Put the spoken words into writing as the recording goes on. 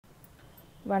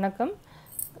வணக்கம்.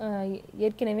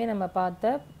 ஏற்கனவே நம்ம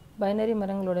பார்த்த பைனரி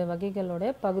மரங்களோட வகைகளோட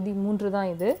பகுதி 3 தான்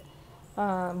இது.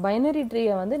 பைனரி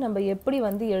ட்ரீயை வந்து நம்ம எப்படி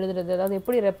வந்து எழுதுறது, அதாவது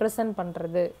எப்படி ரெப்ரசன்ட்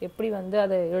பண்ணுறது, எப்படி வந்து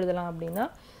அதை எழுதலாம் அப்படின்னா,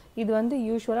 இது வந்து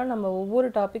யூஸ்வலாக நம்ம ஒவ்வொரு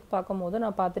டாபிக் பார்க்கும்போது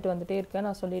நான் பார்த்துட்டு வந்துட்டே இருக்கேன்,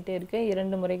 நான் சொல்லிகிட்டே இருக்கேன்.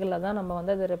 2 முறைகளில் தான் நம்ம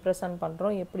வந்து அதை ரெப்ரசன்ட்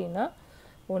பண்ணுறோம். எப்படின்னா,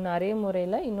 ஒன்று அரே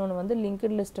முறையில், இன்னொன்று வந்து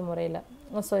லிங்க்டு லிஸ்ட் முறையில்.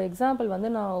 ஸோ எக்ஸாம்பிள் வந்து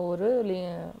நான் ஒரு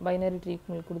பைனரி ட்ரீ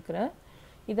உங்களுக்கு கொடுக்குறேன்.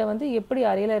 இதை வந்து எப்படி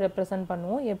அரேல ரெப்ரசன்ட்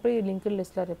பண்ணுவோம், எப்படி லிங்க்டு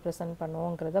லிஸ்ட்டில் ரெப்ரசன்ட்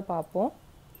பண்ணுவோங்கிறத பார்ப்போம்.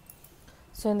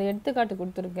 ஸோ இந்த எடுத்துக்காட்டு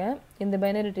கொடுத்துருக்கேன். இந்த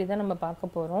பைனரி ட்ரீ தான் நம்ம பார்க்க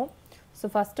போகிறோம். ஸோ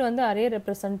ஃபஸ்ட்டு வந்து அரே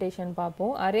ரெப்ரசன்டேஷன்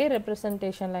பார்ப்போம். அரே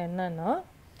ரெப்ரசன்டேஷனில் என்னென்னா,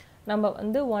 நம்ம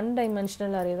வந்து 1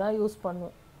 டைமென்ஷனல் அரே தான் யூஸ்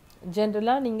பண்ணுவோம்.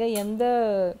 ஜென்ரலாக நீங்கள்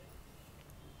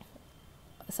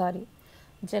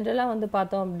ஜென்ரலாக வந்து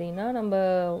பார்த்தோம் அப்படின்னா, நம்ம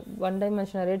 1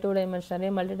 dimension array, 2 dimension array,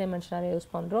 multi dimension array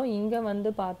use பண்ணுறோம். இங்கே வந்து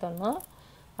பார்த்தோம்னா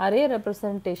அரே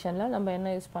ரெப்ரசன்டேஷனில் நம்ம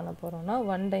என்ன யூஸ் பண்ண போகிறோம்னா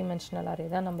 1 டைமென்ஷனல் அரே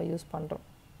தான் நம்ம யூஸ் பண்ணுறோம்.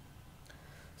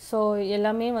 ஸோ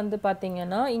எல்லாமே வந்து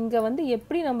பார்த்திங்கன்னா, இங்கே வந்து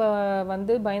எப்படி நம்ம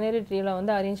வந்து பைனரி ட்ரீயில்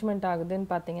வந்து அரேஞ்ச்மெண்ட் ஆகுதுன்னு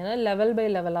பார்த்தீங்கன்னா, லெவல் பை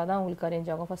லெவலாக தான் உங்களுக்கு அரேஞ்ச்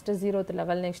ஆகும். First 0th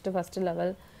level, next first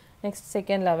level, next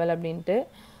second level அப்படின்ட்டு.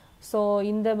 ஸோ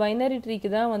இந்த பைனரி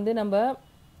ட்ரீக்கு தான் வந்து நம்ம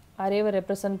அரேவை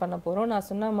ரெப்ரசன்ட் பண்ண போகிறோம். நான்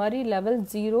சொன்ன மாதிரி level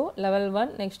 0, level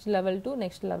 1, next level 2,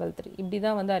 next level 3 இப்படி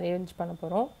தான் வந்து அரேஞ்ச் பண்ண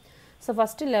போகிறோம். ஸோ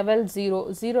ஃபஸ்ட்டு லெவல்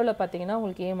 0ல் பார்த்தீங்கன்னா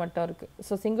உங்களுக்கு ஏ மட்டும் இருக்குது.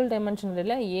 ஸோ சிங்கிள்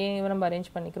டைமென்ஷனில் ஏ நம்ம அரேஞ்ச்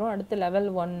பண்ணிக்கிறோம். அடுத்து லெவல்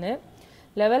 1,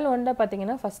 லெவல் 1ல்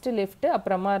பார்த்தீங்கன்னா ஃபஸ்ட்டு லெஃப்ட்டு,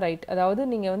 அப்புறமா ரைட். அதாவது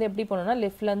நீங்கள் வந்து எப்படி போகணுன்னா,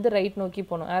 லெஃப்ட்லேருந்து ரைட் நோக்கி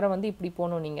போகணும். ஆரோ வந்து இப்படி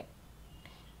போகணும், நீங்கள்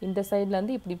இந்த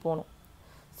சைட்லேருந்து இப்படி போகணும்.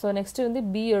 ஸோ நெக்ஸ்ட்டு வந்து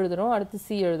பி எழுதுகிறோம், அடுத்து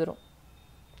சி எழுதுகிறோம்.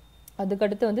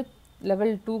 அதுக்கடுத்து வந்து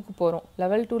லெவல் 2க்கு போகிறோம்.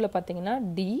 லெவல் 2ல் பார்த்தீங்கன்னா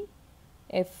டி,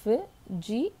 எஃப்,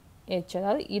 ஜி, ஹெச்,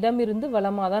 அதாவது இடமிருந்து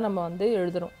வலமாக தான் நம்ம வந்து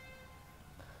எழுதுகிறோம்.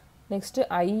 நெக்ஸ்ட்டு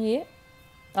ஐஏ,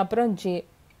 அப்புறம் ஜே.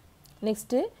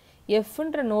 நெக்ஸ்ட்டு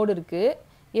எஃப்ன்ற நோடு இருக்குது.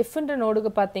 எஃப்ன்ற நோடுக்கு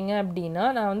பார்த்தீங்க அப்படின்னா,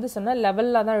 நான் வந்து சொன்னால்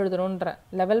லெவலில் தான் எழுதுகிறோன்றேன்.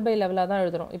 லெவல் பை லெவலாக தான்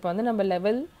எழுதுகிறோம். இப்போ வந்து நம்ம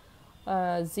லெவல்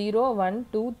 0, 1,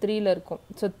 2, 3ல் இருக்கும்.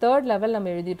 ஸோ 3rd லெவல் நம்ம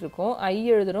எழுதிட்டுருக்கோம். ஐ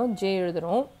எழுதுகிறோம், ஜே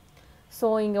எழுதுகிறோம். ஸோ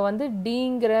இங்கே வந்து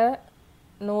டிங்கிற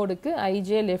நோடுக்கு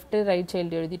ஐஜே லெஃப்ட்டு ரைட்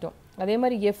சைல்டு எழுதிட்டோம். அதே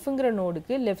மாதிரி எஃப்ங்கிற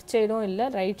நோடுக்கு லெஃப்ட் சைடும் இல்லை,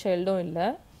 ரைட் சைல்டும் இல்லை.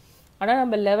 ஆனால்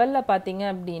நம்ம லெவலில் பார்த்தீங்க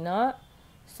அப்படின்னா,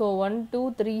 ஸோ 1, 2,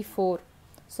 3, 4.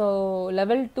 ஸோ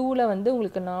லெவல் 2ல் வந்து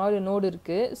உங்களுக்கு 4 நோடு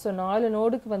இருக்குது. ஸோ 4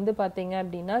 நோடுக்கு வந்து பார்த்தீங்க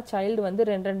அப்படின்னா சைல்டு வந்து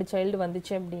 2 சைல்டு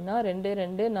வந்துச்சு அப்படின்னா 2,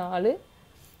 2, 4,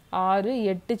 6,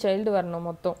 8 சைல்டு வரணும்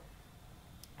மொத்தம்.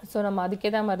 ஸோ நம்ம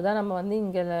அதுக்கேற்ற மாதிரி தான் நம்ம வந்து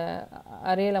இங்கே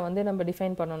அரேயில் வந்து நம்ம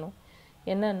டிஃபைன் பண்ணணும்.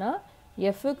 என்னென்னா,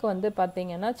 எஃப்க்கு வந்து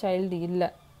பார்த்தீங்கன்னா சைல்டு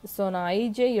இல்லை. ஸோ நான்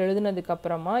ஐஜே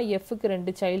எழுதுனதுக்கப்புறமா எஃப்க்கு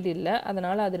 2 சைல்டு இல்லை,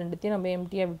 அதனால் அது ரெண்டுத்தையும் நம்ம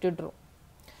எம்டியாக விட்டுடுறோம்.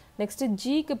 நெக்ஸ்ட்டு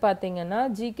ஜிக்கு பார்த்தீங்கன்னா,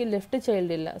 ஜிக்கு லெஃப்ட்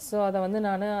சைல்டு இல்லை. ஸோ அதை வந்து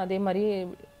நான் அதே மாதிரி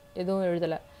எதுவும்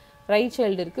எழுதலை. ரைட்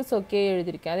சைல்டு இருக்குது, ஸோ கே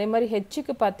எழுதியிருக்கேன். அதே மாதிரி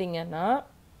ஹெச்சுக்கு பார்த்தீங்கன்னா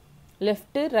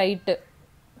லெஃப்ட்டு ரைட்டு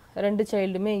 2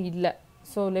 சைல்டுமே இல்லை.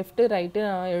 ஸோ லெஃப்ட்டு ரைட்டு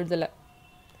நான் எழுதலை.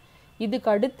 இதுக்கு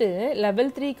அடுத்து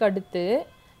லெவல் 3க்கு அடுத்து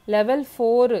லெவல்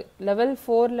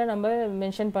 4ல் நம்ம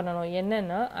மென்ஷன் பண்ணணும்.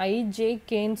 என்னென்னா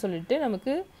ஐஜேகேன்னு சொல்லிட்டு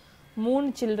நமக்கு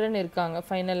 3 சில்ட்ரன் இருக்காங்க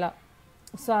ஃபைனலாக.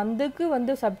 ஸோ அதுக்கு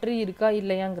வந்து சப்ட்ரீ இருக்கா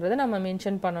இல்லையாங்கிறத நம்ம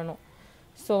மென்ஷன் பண்ணணும்.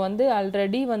 ஸோ வந்து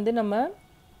ஆல்ரெடி வந்து நம்ம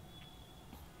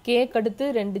கேக்கு அடுத்து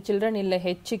 2 சில்ட்ரன் இல்லை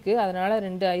ஹெச்சுக்கு, அதனால்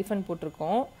 2 ஐஃபன்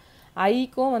போட்டிருக்கோம்.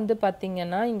 ஐக்கும் வந்து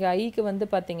பார்த்திங்கன்னா, இங்கே ஐக்கு வந்து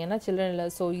பார்த்திங்கன்னா சில்ட்ரன் இல்லை.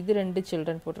 ஸோ இது 2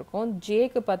 சில்ட்ரன் போட்டிருக்கோம்.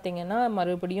 ஜேக்கு பார்த்திங்கன்னா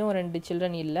மறுபடியும் 2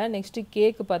 சில்ட்ரன் இல்லை. நெக்ஸ்ட்டு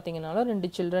கேக்கு பார்த்திங்கனாலும்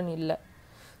 2 சில்ட்ரன் இல்லை.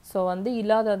 ஸோ வந்து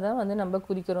இல்லாததான் வந்து நம்ம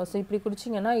குறிக்கிறோம். ஸோ இப்படி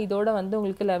குறிச்சிங்கன்னா இதோட வந்து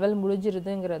உங்களுக்கு லெவல்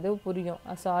முடிஞ்சிருதுங்கிறது புரியும்.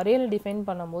 ஸோ அரேல டிஃபைன்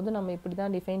பண்ணும்போது நம்ம இப்படி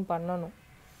தான் டிஃபைன் பண்ணணும்.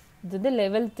 இது வந்து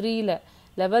லெவல்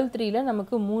 3ல்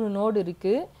நமக்கு 3 நோடு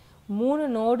இருக்குது. 3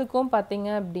 நோடுக்கும்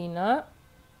பார்த்திங்க அப்படின்னா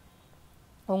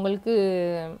உங்களுக்கு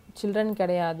சில்ட்ரன்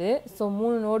கிடையாது. ஸோ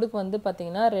 3 நோடுக்கு வந்து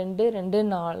பார்த்திங்கன்னா 2, 2,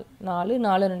 4, 4,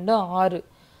 4, 2, 6.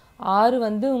 6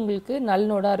 வந்து உங்களுக்கு நல்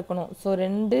நோடாக இருக்கணும். ஸோ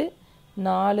 2,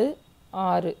 4,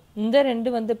 6. இந்த 2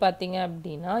 வந்து பார்த்திங்க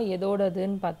அப்படின்னா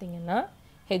எதோடதுன்னு பார்த்திங்கன்னா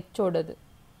ஹெச்சோடது.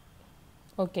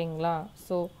 ஓகேங்களா?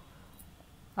 ஸோ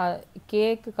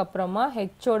கேக்கு அப்புறமா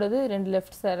ஹெச்சோடது 2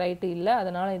 லெஃப்ட் ரைட்டு இல்லை,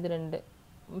 அதனால் இது 2.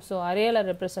 ஸோ அரேல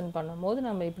ரெப்ரசன்ட் பண்ணும்போது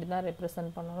நம்ம இப்படி தான்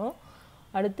ரெப்ரசன்ட் பண்ணணும்.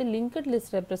 அடுத்து லிங்க்டு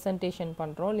லிஸ்ட் ரெப்ரசன்டேஷன்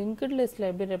பண்ணுறோம். லிங்க்டு லிஸ்ட்டில்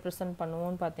எப்படி ரெப்ரசன்ட்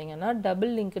பண்ணுவோம்னு பார்த்தீங்கன்னா,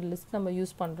 டபுள் லிங்க்டு லிஸ்ட் நம்ம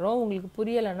யூஸ் பண்ணுறோம். உங்களுக்கு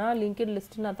புரியலைன்னா லிங்க்டு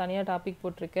லிஸ்ட்டு நான் தனியாக டாபிக்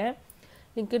போட்டிருக்கேன்.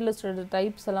 லிங்க்டு லிஸ்ட்டோட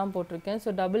டைப்ஸ் எல்லாம் போட்டிருக்கேன். ஸோ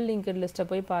டபுள் லிங்க்டு லிஸ்ட்டை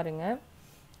போய் பாருங்கள்.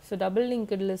 ஸோ டபுள்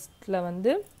லிங்க்டு லிஸ்ட்டில்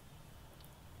வந்து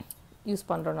யூஸ்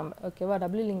பண்ணுறோம் நம்ம. ஓகேவா?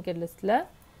 டபுள் லிங்க்டு லிஸ்ட்டில்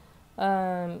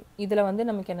இதில் வந்து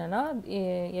நமக்கு என்னென்னா,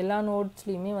 எல்லா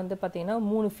நோட்ஸ்லேயுமே வந்து பார்த்திங்கன்னா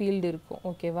 3 ஃபீல்டு இருக்கும்.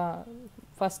 ஓகேவா?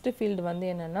 ஃபஸ்ட்டு ஃபீல்டு வந்து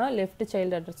என்னென்னா லெஃப்ட்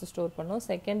சைல்டு அட்ரஸ் ஸ்டோர் பண்ணோம்,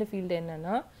 செகண்ட் ஃபீல்டு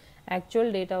என்னென்னா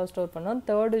ஆக்சுவல் டேட்டாவை ஸ்டோர் பண்ணோம்,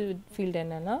 தேர்டு ஃபீல்டு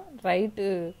என்னென்னா ரைட்டு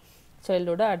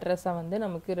சைல்டோட அட்ரஸை வந்து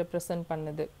நமக்கு ரெப்ரசன்ட்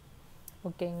பண்ணுது.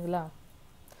 ஓகேங்களா?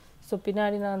 ஸோ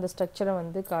பின்னாடி நான் அந்த ஸ்ட்ரக்சரை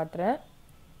வந்து காட்டுறேன்.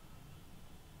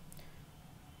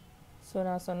 ஸோ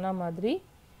நான் சொன்ன மாதிரி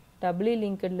டபுள்யூ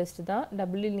லிங்க்டு லிஸ்ட் தான்.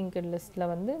 டபுள்யூ லிங்க்டு லிஸ்ட்டில்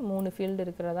வந்து 3 ஃபீல்டு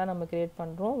இருக்கிறதா நம்ம க்ரியேட்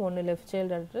பண்ணுறோம். ஒன்று லெஃப்ட்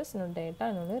சைல்டு அட்ரஸ், இன்னொன்று டேட்டா,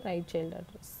 இன்னொன்று ரைட் சைல்டு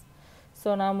அட்ரஸ். ஸோ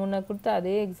நான் முன்ன கொடுத்த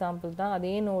அதே எக்ஸாம்பிள் தான்,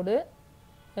 அதே நோடு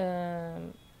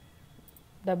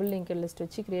டபுள் லிங்க்டு லிஸ்ட்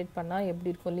வச்சு க்ரியேட் பண்ணால்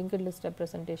எப்படி இருக்கும், லிங்க்டு லிஸ்ட்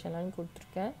ரெப்ரசன்டேஷனான்னு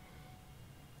கொடுத்துருக்கேன்.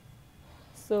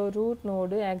 So root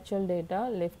node actual data,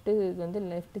 left இது வந்து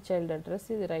லெஃப்ட் சைல்டு அட்ரஸ்,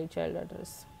 இது ரைட் சைல்டு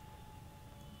அட்ரஸ்,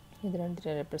 இது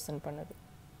ரெண்டு ரெப்ரசன்ட் பண்ணுது.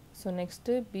 ஸோ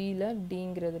நெக்ஸ்ட்டு பியில்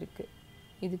டிங்கிறது இருக்குது,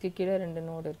 இதுக்கு கீழே 2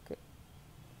 நோடு இருக்குது.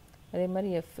 அதே மாதிரி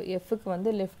எஃப்க்கு வந்து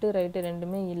லெஃப்ட்டு ரைட்டு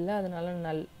ரெண்டுமே இல்லை, அதனால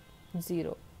நல்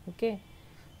 0. ஓகே.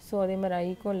 ஸோ அதே மாதிரி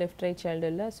ஐக்கும் லெஃப்ட் ரைட் சைல்டு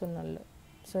இல்லை, ஸோ நல்.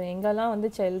 ஸோ எங்கெல்லாம் வந்து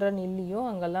சில்ட்ரன் இல்லையோ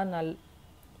அங்கெல்லாம் நல்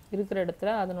இருக்கிற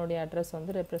இடத்துல அதனுடைய அட்ரஸ்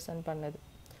வந்து ரெப்ரசன்ட் பண்ணுது.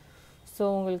 ஸோ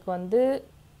உங்களுக்கு வந்து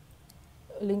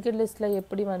லிங்க்டு லிஸ்ட்டில்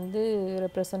எப்படி வந்து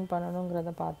ரெப்ரசன்ட்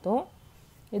பண்ணணுங்கிறத பார்த்தோம்.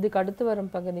 இதுக்கு அடுத்து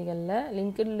வரும் பகுதிகளில்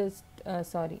லிங்க்டு லிஸ்ட்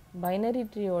பைனரி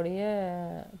ட்ரீயோடைய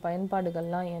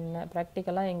பயன்பாடுகள்லாம் என்ன,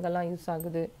 ப்ராக்டிக்கலாக எங்கெல்லாம் யூஸ்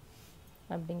ஆகுது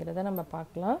அப்படிங்கிறத நம்ம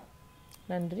பார்க்கலாம்.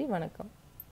 நன்றி, வணக்கம்.